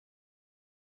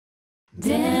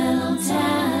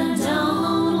Delta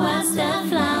dawn, what's that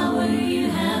flower you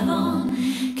have on?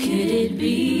 Could it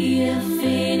be a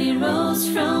faded rose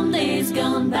from days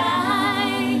gone by?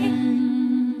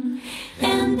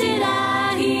 And did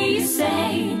I hear you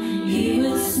say he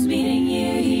was meeting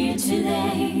you here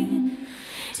today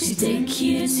to take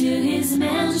you to his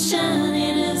mansion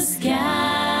in the sky?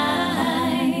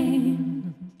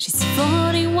 She's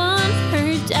 41,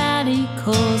 her daddy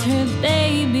calls her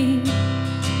baby.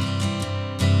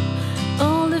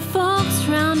 All the folks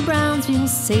round Brownsville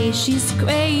say she's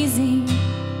crazy,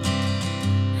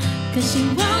 'cause she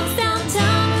walks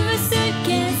downtown with a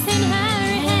suitcase in her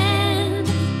hand,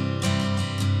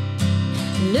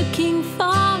 looking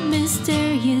for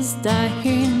mysterious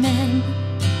dark-haired men.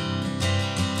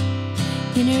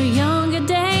 In her younger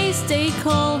days they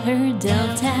call her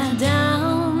Delta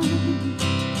Down,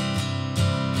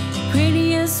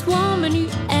 prettiest woman you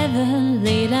ever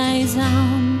laid eyes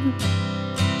on.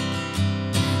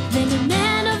 Then a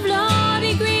man of law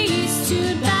degree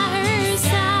stood by her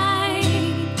side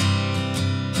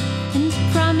and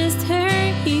promised her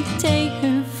he'd take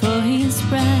her for his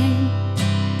bride.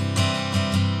 Delta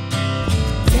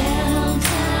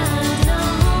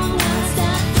dawn, what's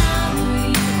that flower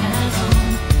you have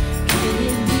on? Could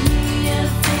it be a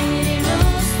faded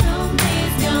rose from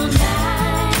days gone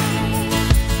by?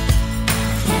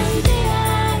 And did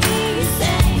I hear you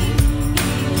say he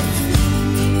was meeting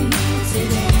you here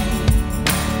today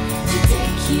to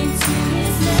take you to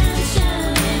his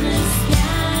mansion in the sky?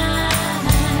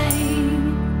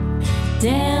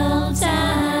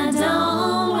 Delta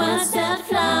dawn, what's that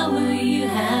flower you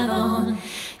have on?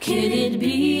 Could it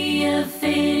be a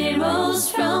faded rose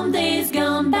from days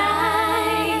gone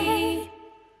by?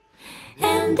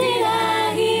 And did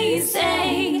I hear you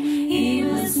say he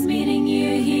was meeting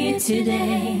you here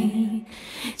today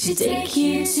to take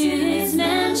you to his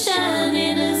mansion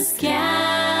in the sky?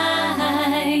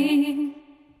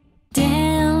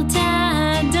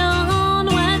 Delta dawn,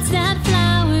 what's that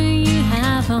flower you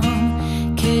have on?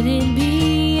 Could it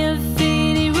be a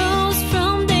faded rose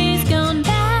from days gone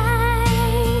by?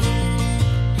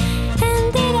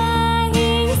 And did I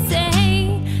hear you say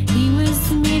he was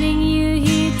meeting you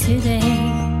here today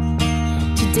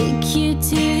to take you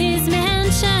to his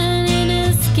mansion in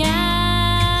the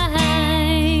sky?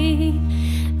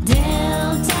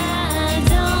 Delta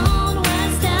dawn,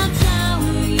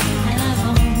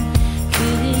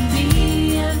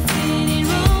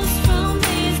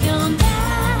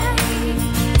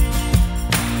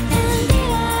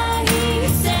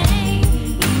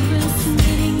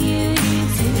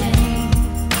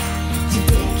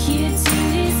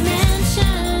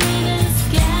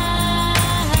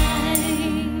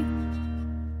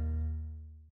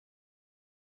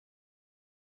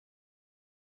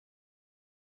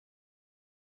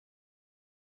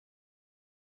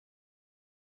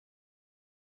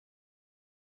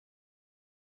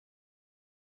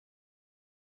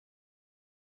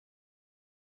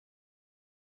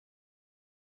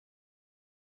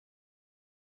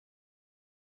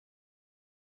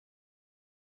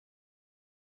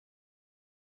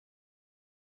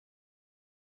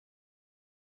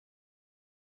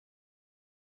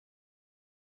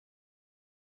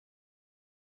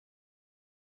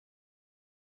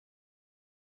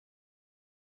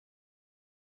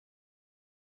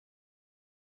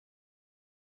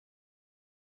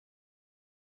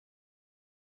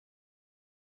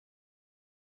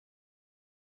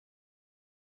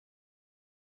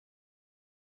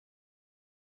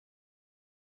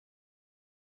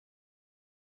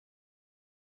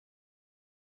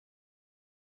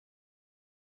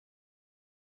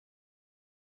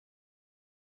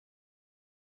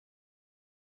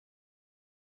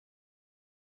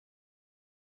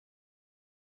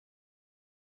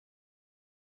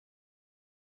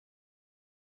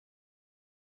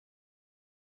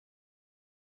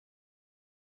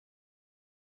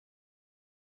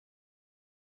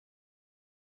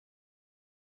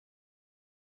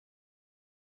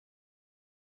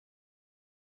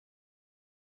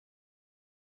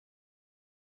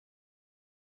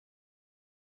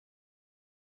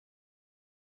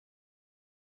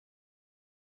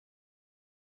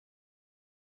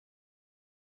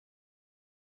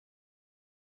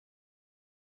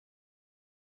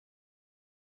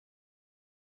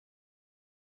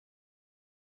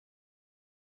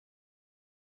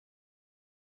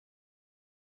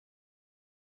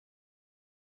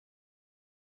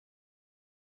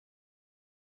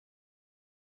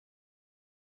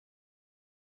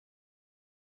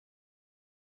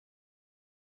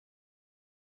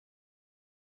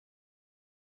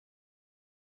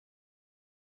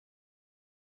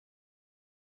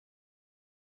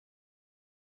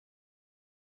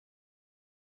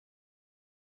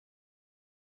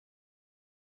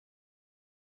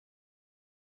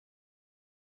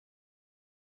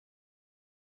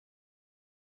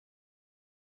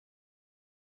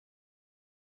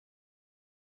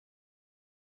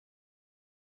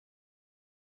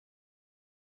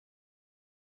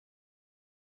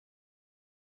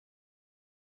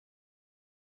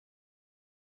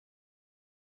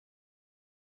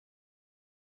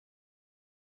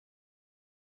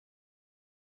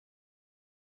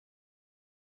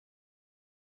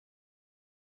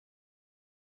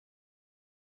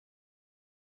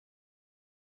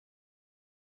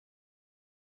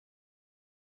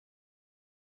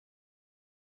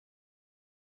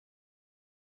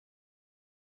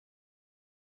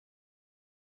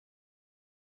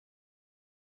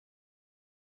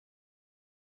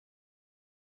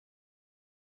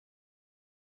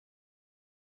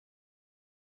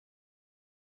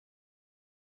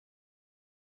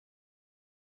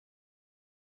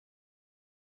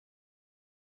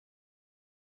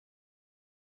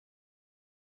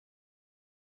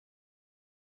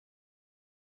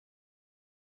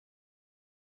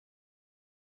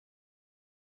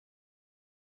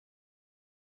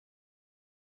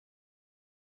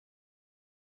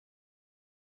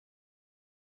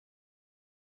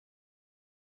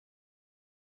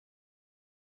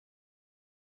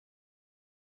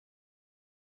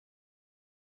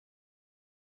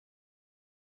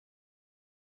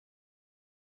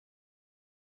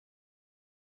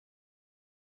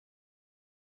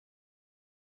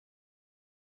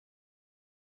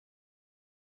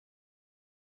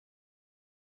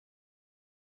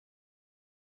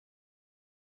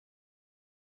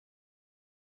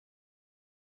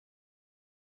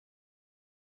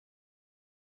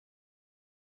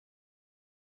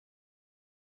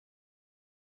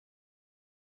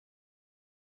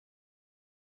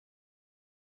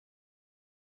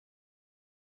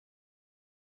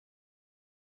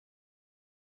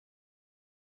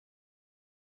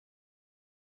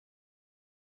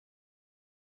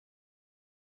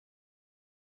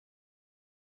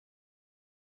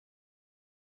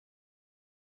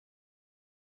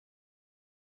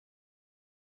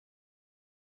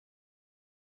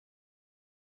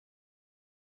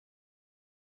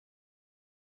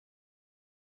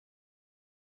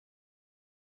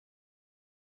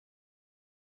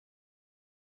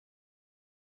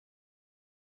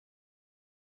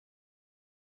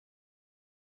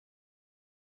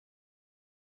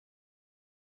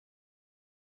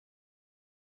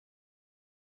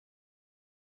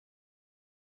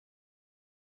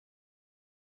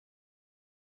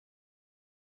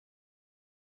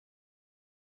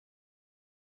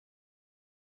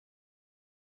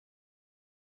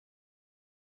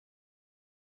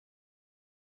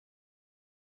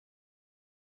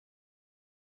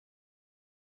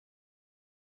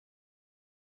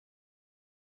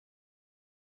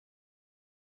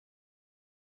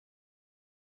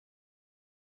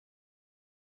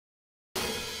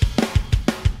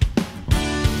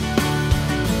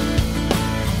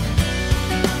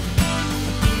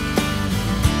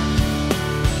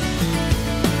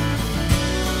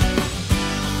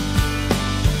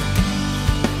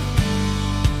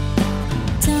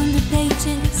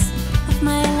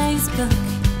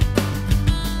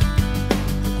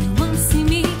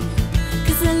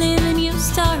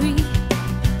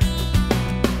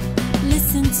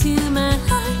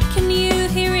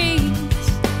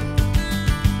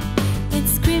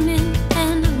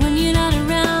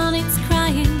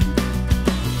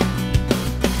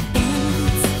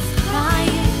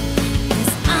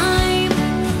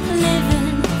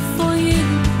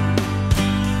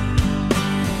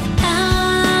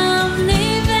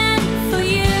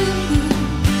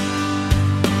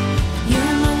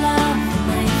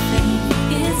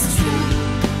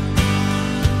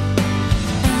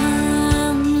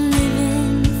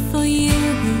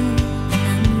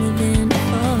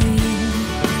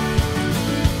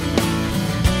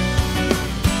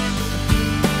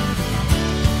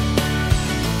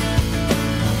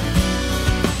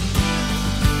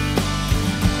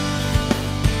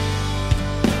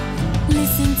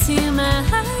 my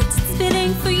heart is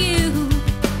beating for you.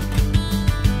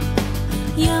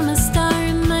 You're my star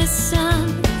and my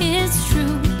sun, it's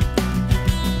true.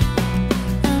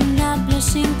 I'm not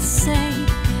blushing to say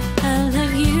I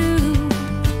love you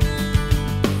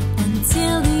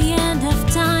until the end of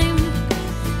time,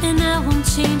 and I won't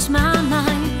change my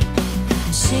mind,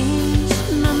 change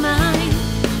my mind,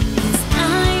 'cause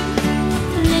I'm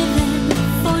living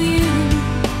for you.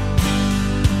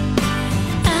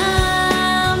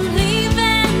 I'm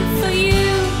living for you.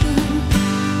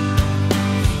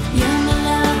 You're my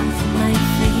love, my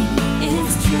faith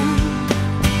is true.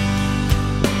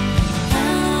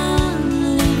 I'm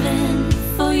living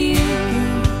for you.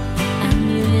 I'm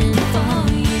living for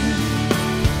you.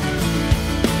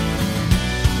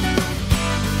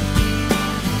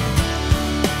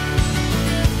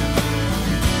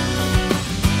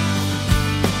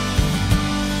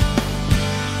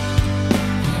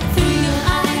 Through your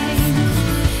eyes,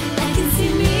 I can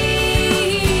see me.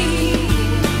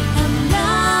 I'm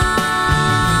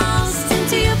lost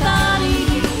into your body.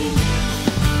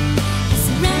 I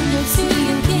surrender to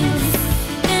your kiss,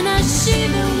 and I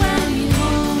shiver when you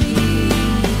hold me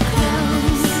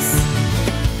close.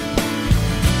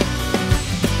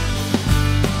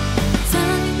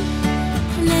 I'm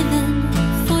living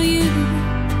for you.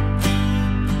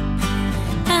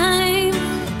 I'm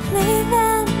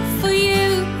living for you.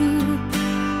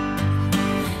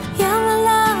 You're my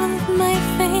love, my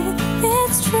faith,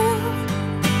 it's true.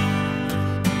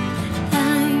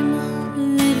 I'm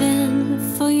living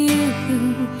for you.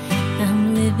 I'm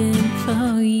living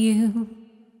for you.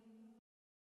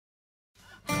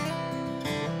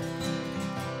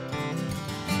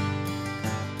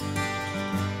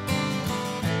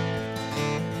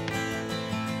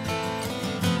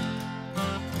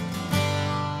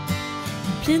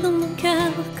 Il pleut dans mon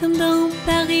cœur comme dans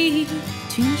Paris.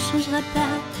 Tu ne changeras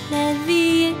pas, la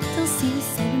vie est ainsi.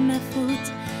 C'est ma faute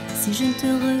si je ne te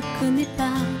reconnais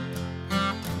pas.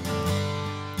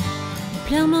 Les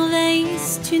pleurs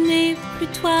m'envahissent, tu n'es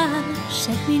plus toi.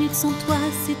 Chaque minute sans toi,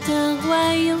 c'est un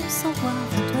royaume sans roi.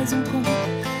 En toi en compte,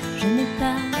 je n'ai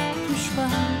pas le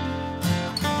choix.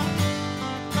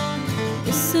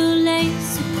 Le soleil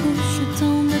se couche, le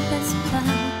temps ne passe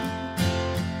pas.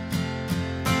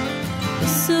 Le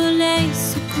soleil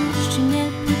se couche, tu n'es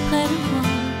plus près de moi.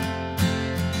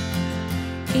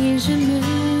 Et je me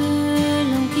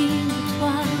languis de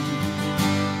toi.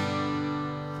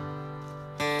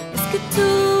 Est-ce que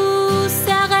tout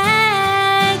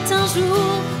s'arrête un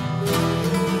jour?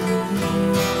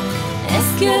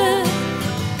 Est-ce que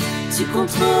tu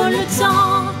contrôles le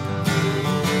temps?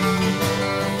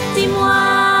 Dis-moi,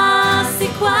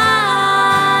 c'est quoi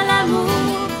l'amour?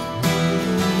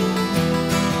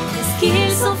 Est-ce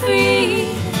qu'il s'enfuit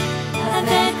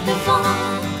avec le vent?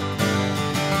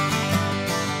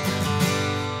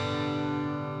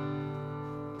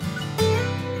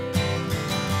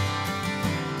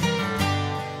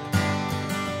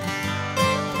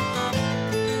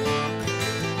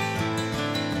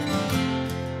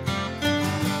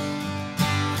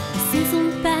 Les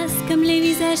saisons passent comme les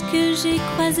visages que j'ai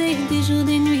croisés, des jours,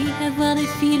 des nuits, à voir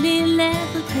défiler les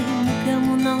regrets. Mon cœur,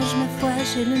 mon ange, ma foi,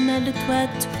 j'ai le mal de toi,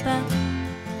 tu pas.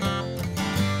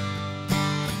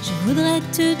 Je voudrais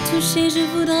te toucher, je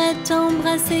voudrais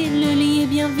t'embrasser. Le lit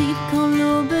est bien vide quand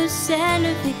l'aube s'est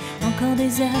levée. Encore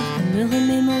des heures à me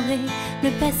remémorer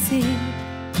le passé.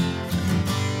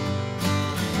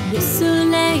 Le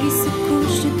soleil se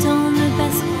couche, le temps ne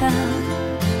passe pas.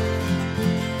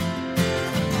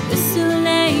 Le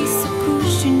soleil se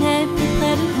couche, tu n'es plus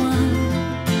près de moi.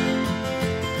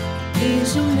 Et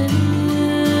je me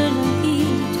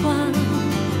languis de toi.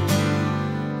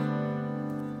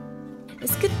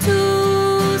 Est-ce que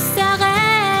tout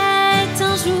s'arrête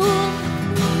un jour?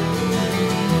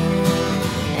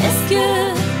 Est-ce que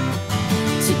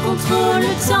tu contrôles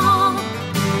le temps?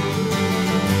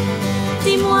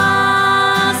 Dis-moi,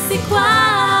 c'est quoi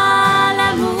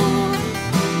l'amour?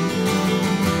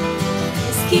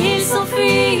 Est-ce qu'il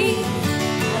s'enfuit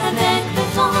avec le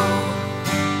vent?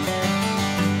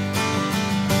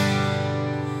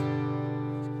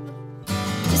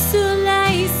 Le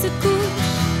soleil se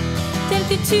couche tel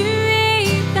que tu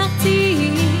es parti.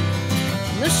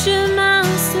 Nos chemins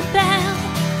se perdent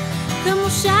comme mon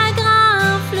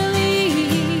chagrin fleuri.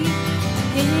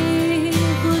 Et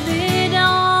rodé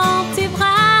dans tes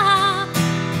bras,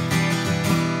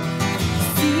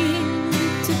 s'il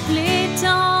te plaît,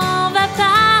 t'en vas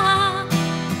pas.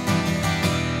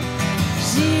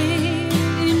 J'ai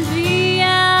une vie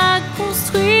à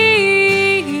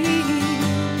construire.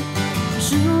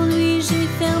 Aujourd'hui, j'ai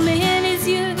fermé les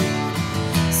yeux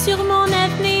sur mon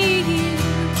avenir.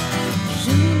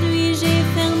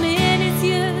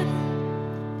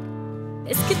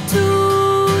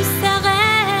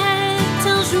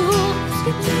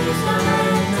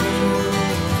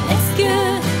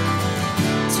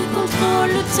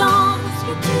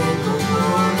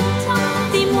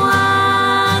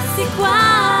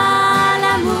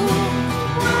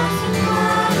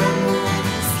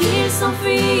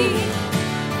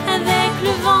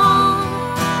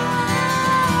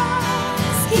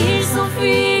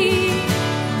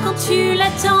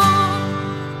 temps.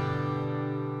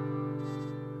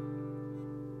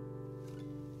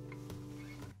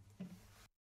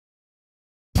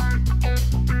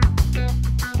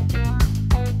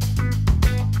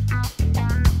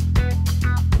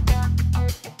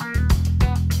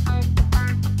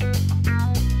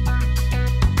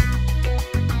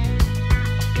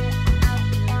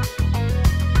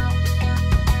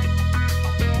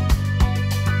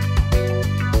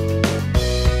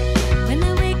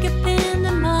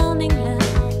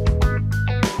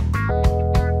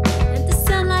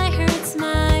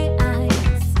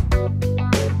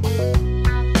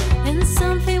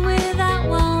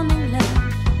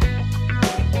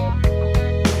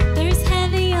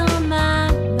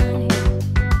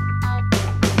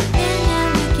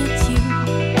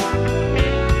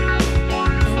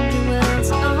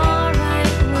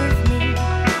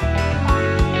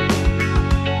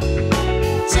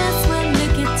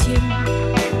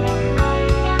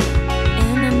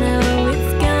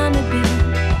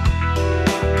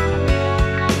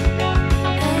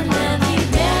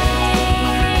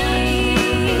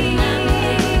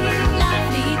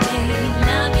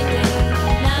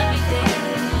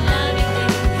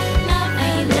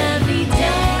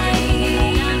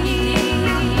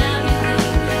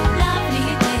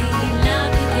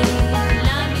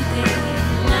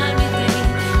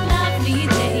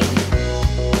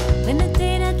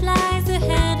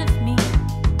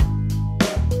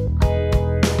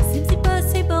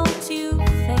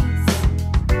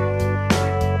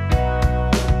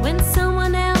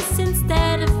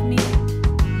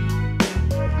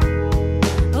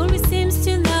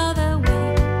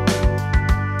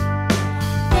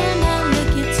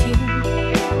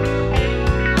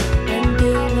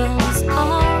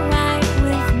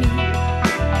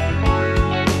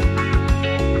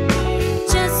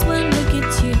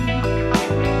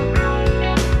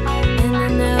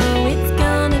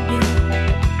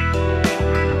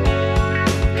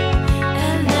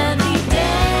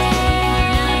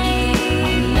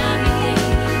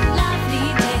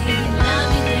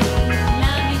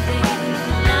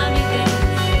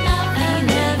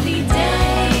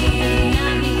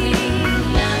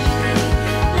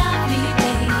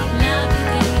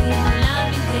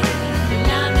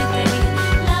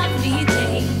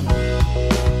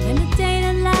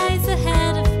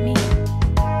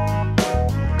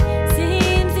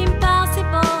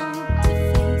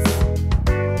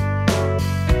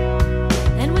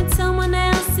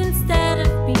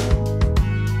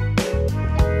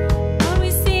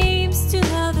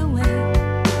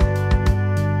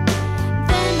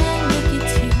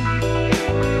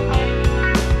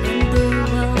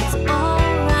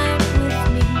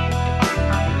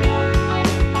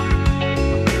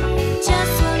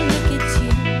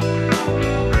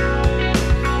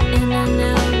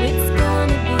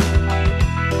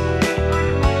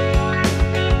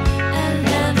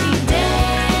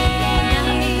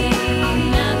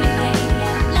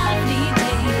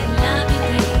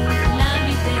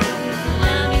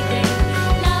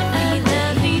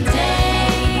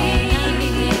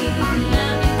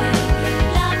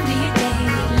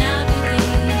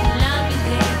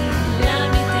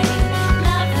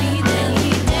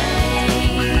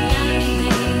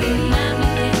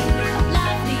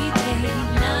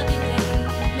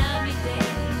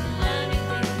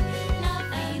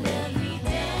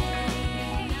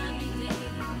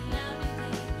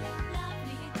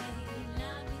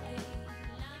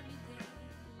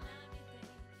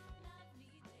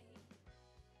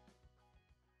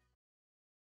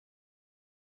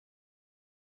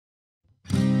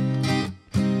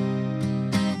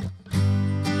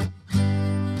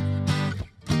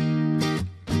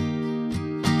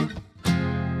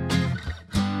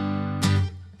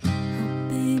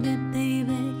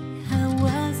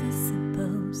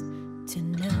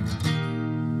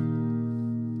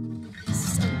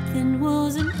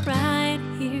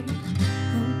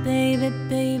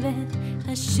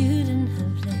 I shouldn't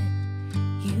have let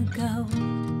you go.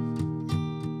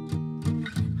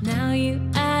 Now you're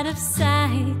out of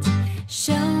sight.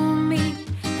 Show me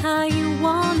how you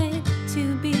want it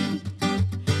to be.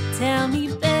 Tell me,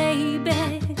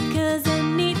 baby, 'cause I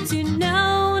need to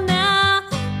know now.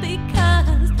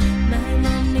 Because my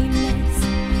loneliness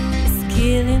is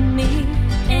killing me,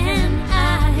 and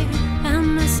I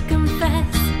must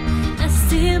confess, I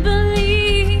still believe.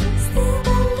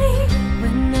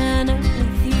 When I'm not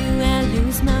with you, I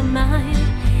lose my mind.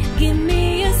 Give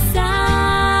me a sign.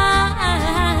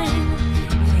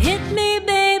 Hit me,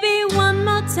 baby.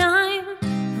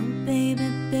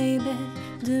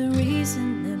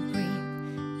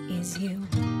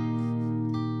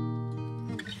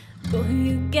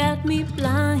 got me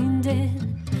blinded.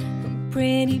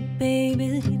 Pretty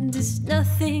baby, there's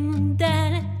nothing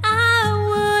that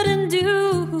I wouldn't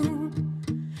do.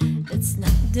 That's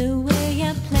not the way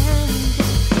I planned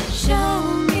it. Show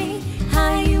me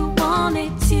how you want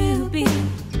it to be.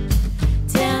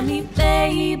 Tell me,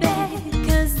 baby,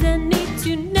 'cause I need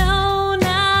to know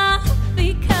now.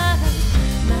 Because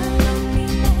my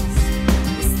loneliness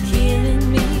is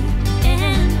killing me,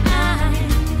 and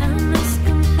I must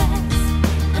confess,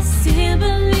 I still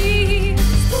believe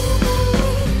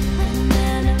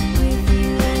when I'm with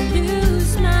you I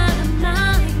lose my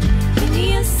mind. Give me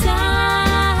a sign,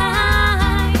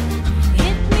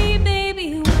 hit me baby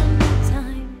one more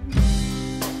time.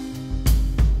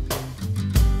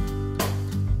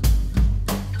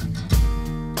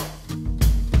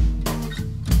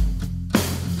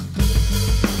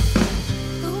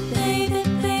 Oh baby,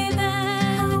 baby,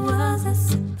 how was I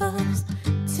supposed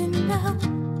to know?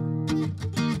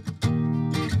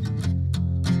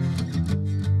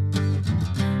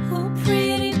 Oh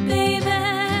pretty baby,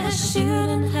 I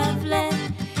shouldn't have let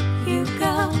you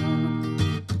go.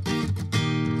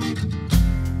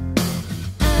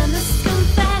 I must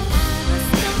confess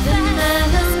that I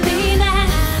must be that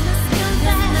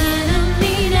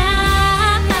enemy now.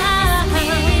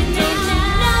 Don't you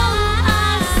know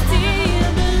I still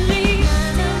believe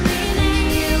that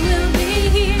you will be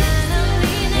here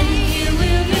and you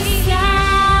will be beside.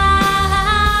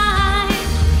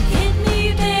 Hit me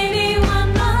baby one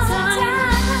more time.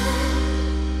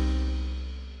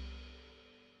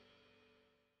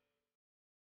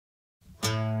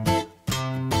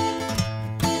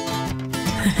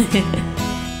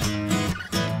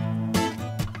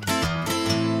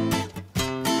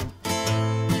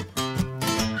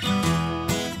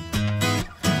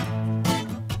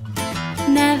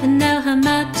 Never know how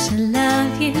much I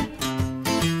love you.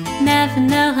 Never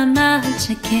know how much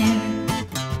I care.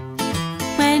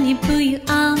 When you put your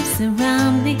arms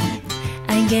around me,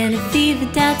 I get a fever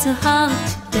that's so hard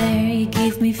to bear. You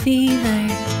give me fever.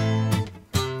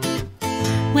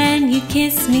 When you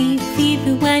kiss me,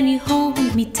 fever when you hold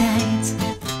me tight.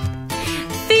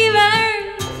 Fever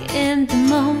in the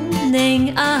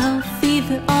morning, oh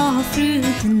fever all through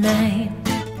the night.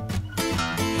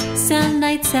 Sun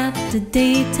lights up the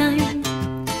daytime,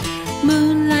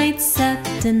 moon lights up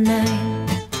the night.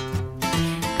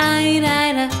 I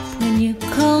light up when you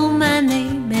call my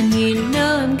name, and you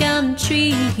know I'm gonna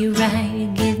treat you right. You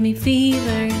give me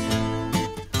fever.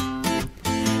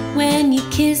 When you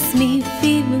kiss me,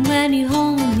 fever when you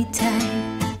hold me tight.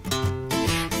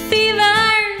 Fever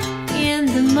in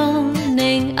the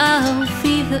morning, oh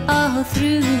fever all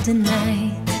through the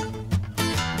night.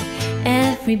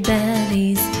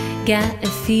 Everybody's got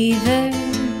a fever,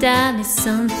 that is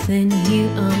something you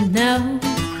all know.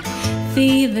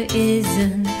 Fever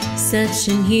isn't such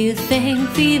a new thing,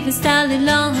 fever started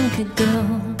long ago.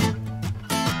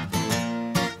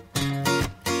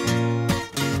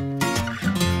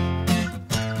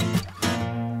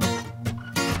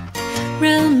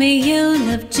 Romeo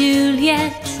loved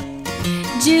Juliet,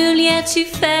 Juliet she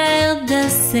felt the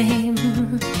same.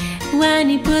 When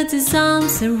he put his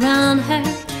arms around her,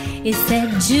 he said,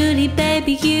 Julie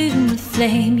baby you're my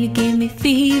flame, you give me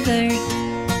fever.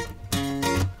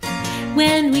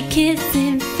 When we kiss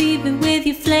in fever with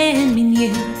your flaming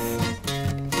youth.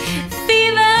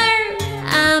 Fever,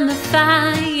 I'm a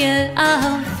fire,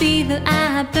 oh fever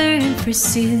I burn for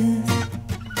soothe.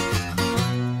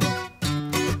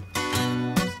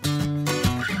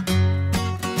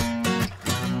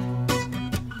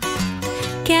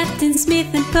 Captain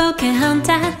Smith and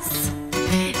Pocahontas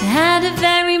had a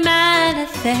very mad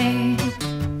affair.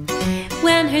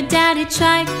 When her daddy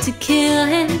tried to kill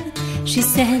him, she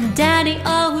said, Daddy,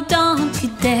 oh don't you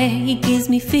dare, he gives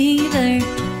me fever.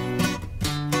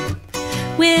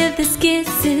 With his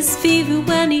kisses, fever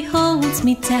when he holds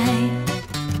me tight.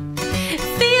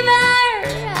 Fever,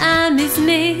 I'm his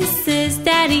missus,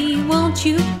 Daddy, won't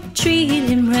you treat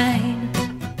him right?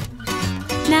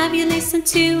 Now you listen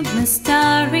to my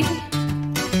story,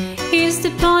 here's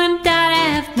the point that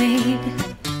I've made.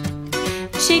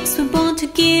 Chicks were born to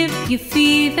give you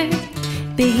fever,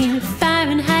 being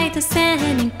Fahrenheit or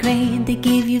centigrade, they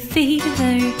give you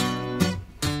fever.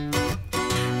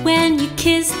 When you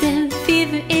kiss them,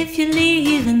 fever if you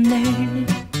live and learn.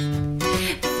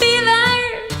 Fever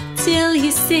till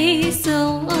you say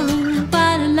so, oh,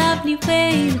 what a lovely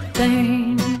way to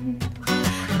burn.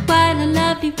 What a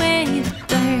lovely way to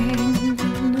burn.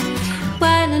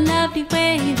 What a lovely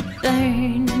way to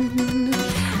burn.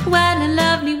 What a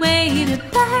lovely way to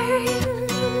burn.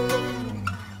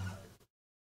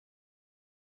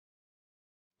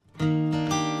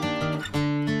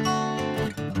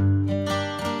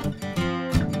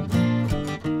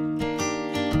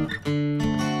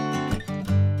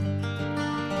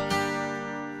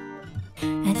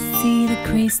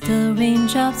 crystal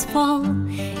raindrops fall,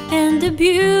 and the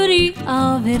beauty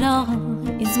of it all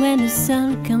is when the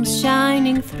sun comes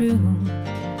shining through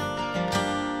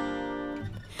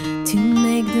to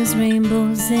make those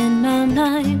rainbows in my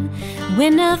mind.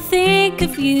 When I think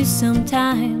of you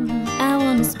sometime, I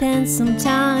wanna spend some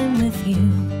time with you.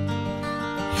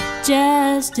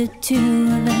 Just the two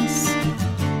of us.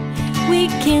 We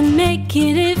can make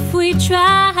it if we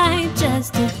try.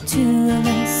 Just the two of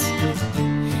us.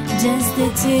 Just the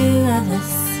two of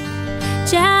us.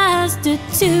 Just the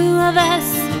two of us.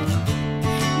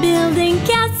 Building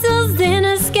castles in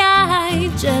the sky.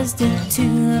 Just the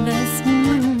two of us.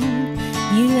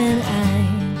 You and I.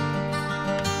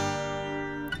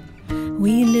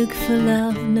 We look for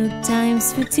love, no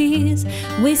times for tears.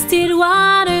 Wasted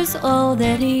water's all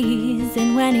that is,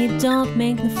 and when it don't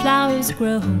make the flowers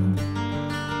grow.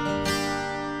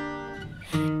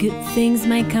 Good things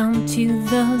might come to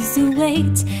those who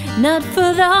wait, not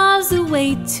for those who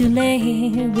wait too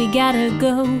late. We gotta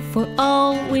go for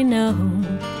all we know.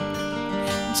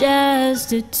 Just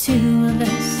the two of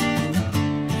us.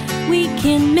 We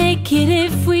can make it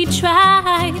if we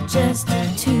try. Just the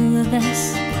two of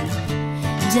us.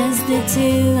 Just the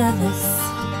two of us.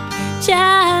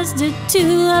 Just the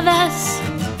two of us.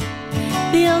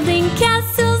 Building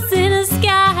castles in the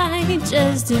sky.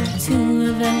 Just the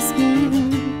two of us.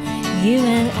 You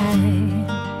and I.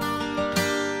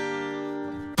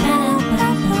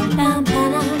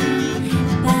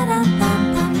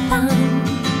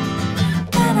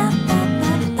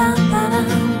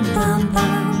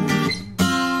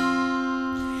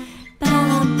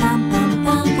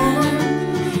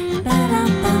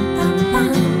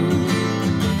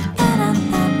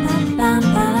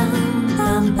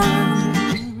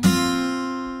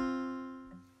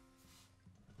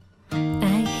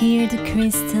 Hear the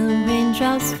crystal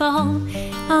raindrops fall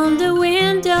on the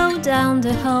window down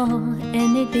the hall,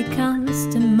 and it becomes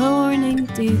the morning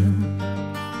dew.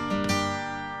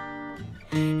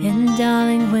 And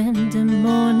darling, when the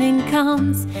morning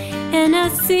comes and I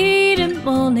see the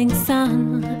morning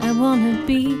sun, I wanna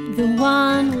be the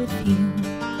one with you.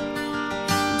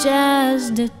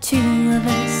 Just the two of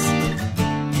us.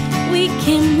 We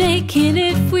can make it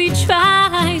if we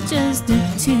try. Just the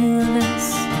two of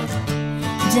us.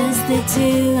 Just the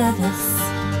two of us.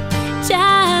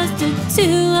 Just the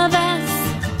two of us.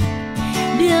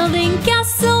 Building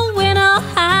castle in a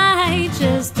high.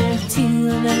 Just the two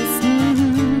of us.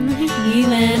 You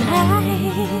and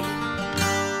I.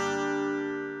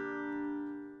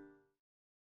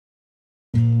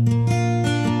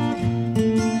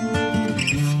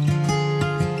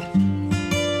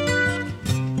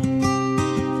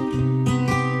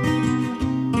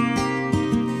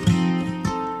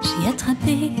 J'ai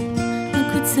attrapé un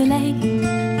coup de soleil,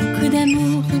 un coup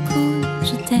d'amour, un coup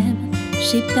je t'aime. Je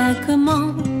sais pas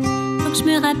comment, faut que je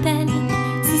me rappelle.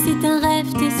 Si c'est un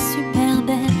rêve, t'es super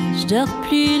belle. Je dors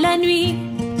plus la nuit,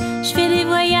 je fais des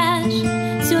voyages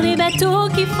sur les bateaux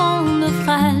qui font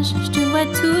naufrage. Je te vois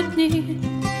toute nue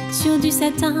sur du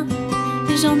satin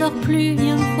et j'en dors plus,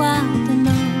 viens me voir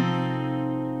demain.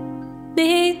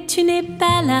 Mais tu n'es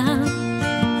pas là.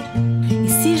 Et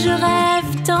si je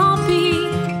rêve, tant pis.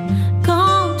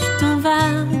 Quand tu t'en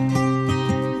vas,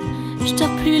 je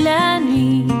dors plus la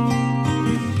nuit.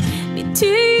 Mais tu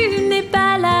n'es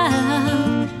pas là.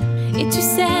 Et tu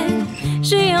sais,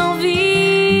 j'ai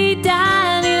envie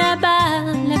d'aller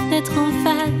là-bas, la fenêtre en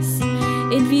face,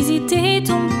 et de visiter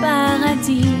ton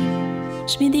paradis.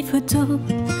 Je mets des photos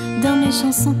dans mes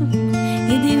chansons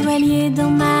et des voiliers dans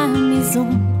ma maison.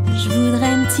 Je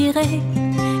voudrais me tirer,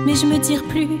 mais je me tire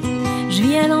plus. Je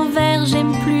vis à l'envers,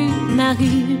 j'aime plus ma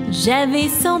rue. J'avais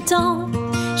 100 ans,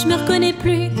 je me reconnais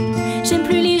plus. J'aime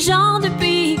plus les gens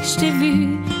depuis que je t'ai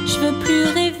vu. Je veux plus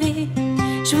rêver,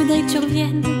 je voudrais que tu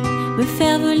reviennes me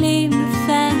faire voler, me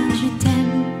faire je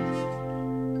t'aime.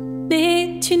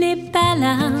 Mais tu n'es pas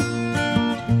là.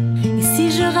 Et si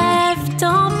je rêve,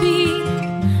 tant pis.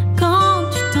 Quand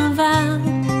tu t'en vas,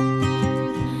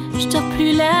 je dors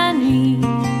plus la nuit.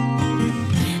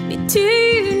 Mais tu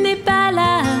n'es pas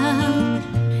là.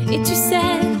 Et tu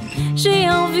sais, j'ai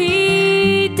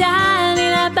envie d'aller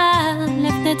là-bas, la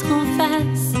fenêtre en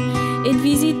face, et de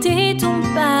visiter ton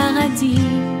paradis.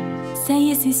 Ça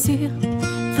y est, c'est sûr,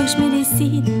 faut que je me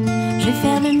décide. Je vais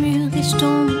faire le mur et je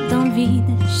tombe dans le vide.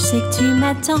 Je sais que tu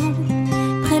m'attends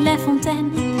près de la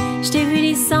fontaine. Je t'ai vu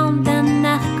descendre d'un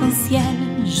arc-en-ciel.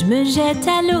 Je me jette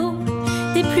à l'eau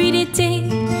des pluies d'été.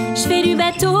 Je fais du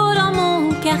bateau dans mon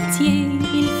quartier.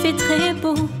 Il fait très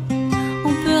beau,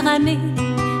 on peut ramer.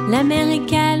 La mer est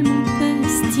calme, on peut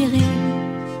se tirer.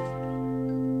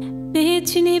 Mais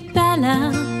tu n'es pas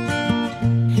là.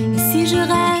 Et si je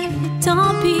rêve,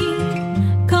 tant pis,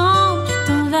 quand tu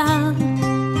t'en vas.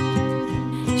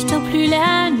 Je dors plus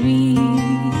la nuit,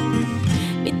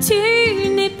 mais tu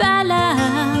n'es pas là.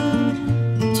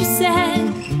 Tu sais,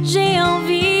 j'ai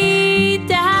envie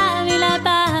d'aller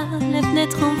là-bas, la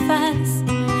fenêtre en face,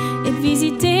 et de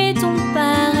visiter ton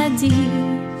paradis.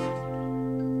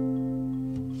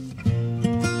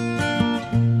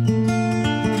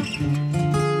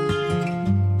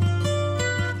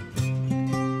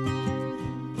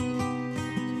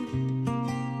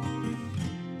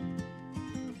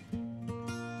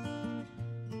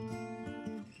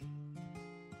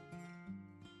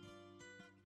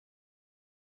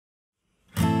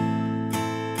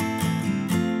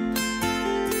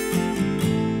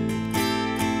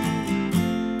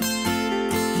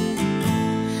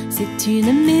 C'est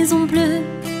une maison bleue,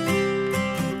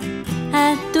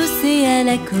 adossée à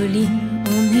la colline.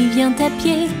 On y vient à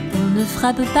pied, on ne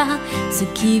frappe pas. Ceux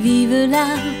qui vivent là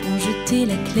ont jeté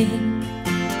la clé.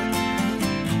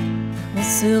 On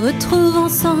se retrouve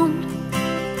ensemble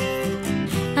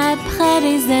après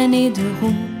des années de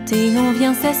route, et on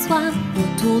vient s'asseoir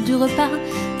autour du repas.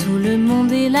 Tout le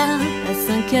monde est là à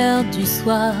 5 heures du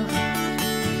soir.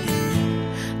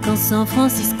 Quand San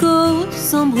Francisco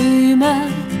s'embrume,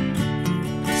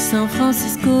 San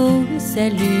Francisco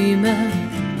s'allume.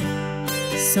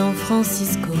 San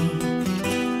Francisco,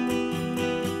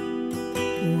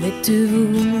 où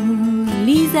êtes-vous?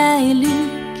 Lisa et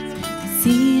Luc,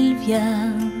 Sylvia,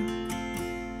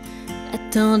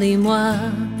 attendez-moi.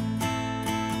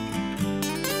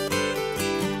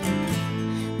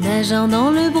 Nageant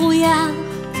dans le brouillard,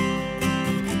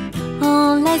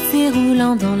 enlacé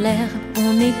roulant dans l'herbe,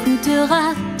 on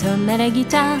écoutera Tom à la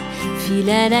guitare, Phil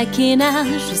à la quena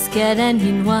jusqu'à la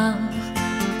nuit noire.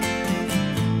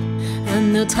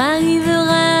 Un autre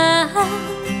arrivera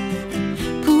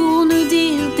pour nous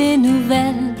dire des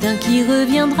nouvelles d'un qui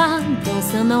reviendra dans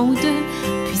 1 an ou 2.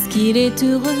 Puisqu'il est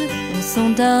heureux, on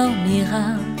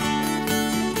s'endormira.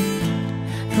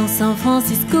 Quand San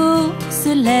Francisco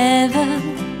se lève,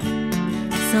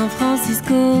 San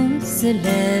Francisco se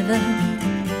lève.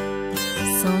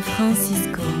 San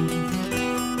Francisco,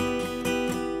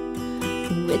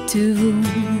 où êtes-vous?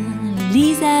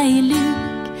 Lisa et Luc,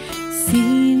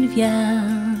 Sylvia,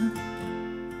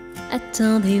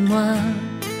 attendez-moi.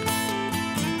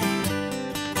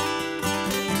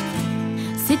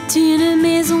 C'est une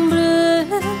maison bleue,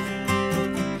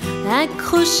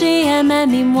 accrochée à ma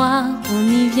mémoire. On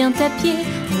y vient à pied,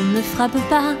 on ne frappe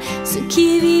pas. Ceux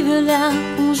qui vivent là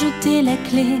ont jeté la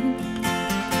clé.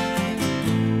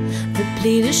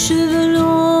 Peuplée de cheveux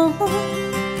longs,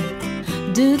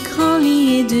 de grands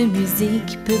lits et de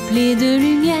musique, peuplée de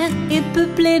lumière et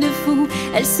peuplée de fous.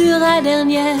 Elle sera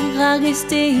dernière à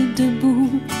rester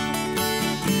debout.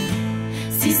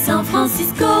 Si San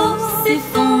Francisco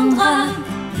s'effondre,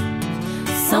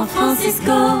 San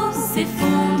Francisco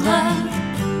s'effondre.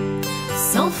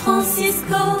 San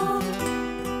Francisco,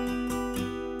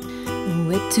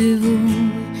 où êtes-vous?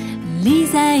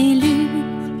 Lisa et Luc,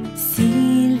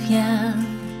 Sylvia,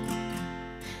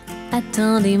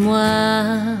 attendez-moi.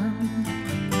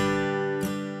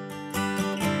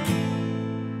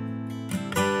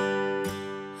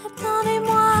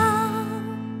 Attendez-moi.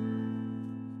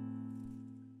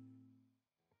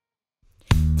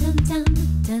 Tam tam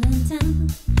tam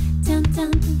tam tam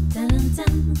tam tam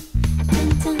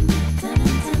tam tam tam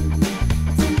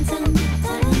tam.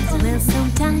 Well,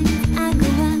 sometimes I go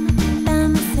out by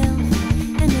myself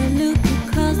and I look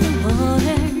across the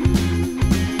water,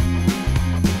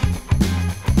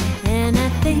 and I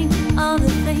think all the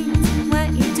things what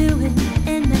you're doing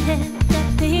in my head that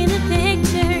paint a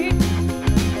picture.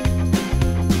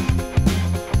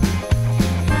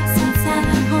 Since I've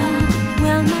been home,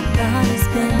 well, my body's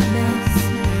been a mess.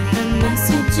 I miss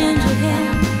your ginger hair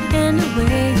and the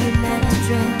way you like to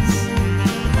dress.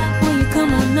 Will you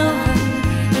come on over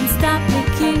and stop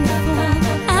making a fool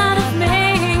out of me?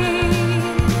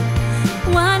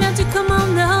 Why don't you come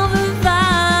on over,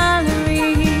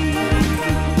 Valerie?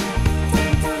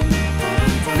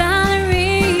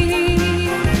 Valerie,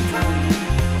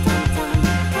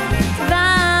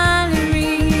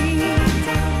 Valerie,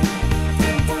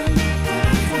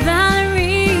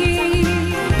 Valerie.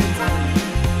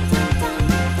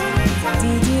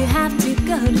 Did you have to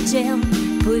go to jail?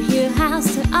 Put your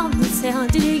house off the sale?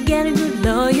 Did you get a good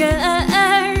lawyer?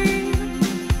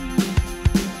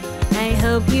 I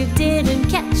hope you didn't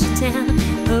catch a tan.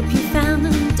 Hope you found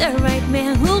the right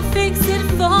man who'll fix it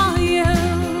for you.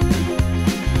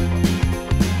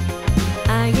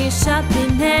 Are you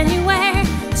shopping anywhere?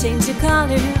 Change the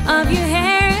color of your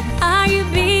hair. Are you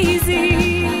busy?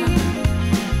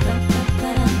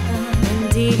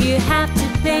 Did you have to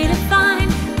pay the fine?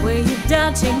 Were you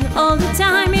dodging all the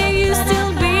time? Yeah, you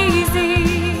still busy.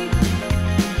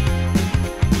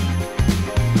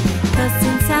 'Cause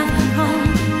since I've come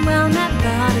home, well, my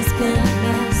body's been a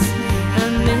mess. I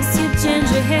miss your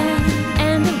ginger hair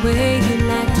and the way you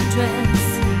like to dress.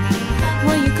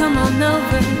 Will you come on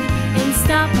over and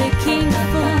stop making a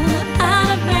fool out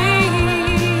of me?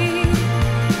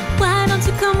 Why don't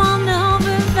you come on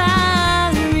over,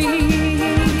 Valerie?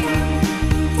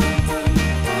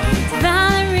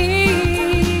 Valerie,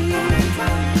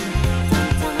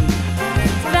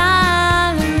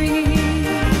 Valerie,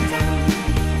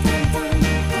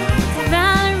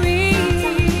 Valerie.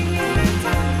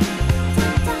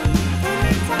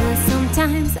 Well,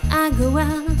 sometimes I go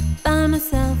out by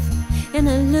myself and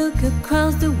I look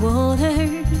across the water,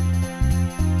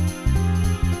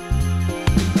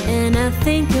 and I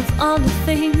think of all the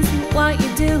things, what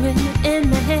you're doing in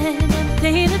my head, and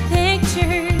paint a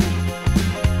picture.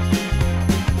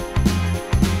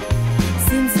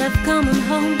 Since I've come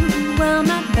home, well,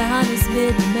 my body's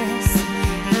been a mess.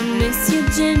 I miss your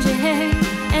ginger hair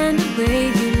and the way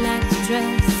you like to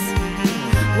dress.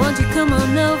 Won't you come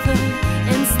on over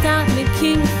and stop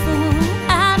making a fool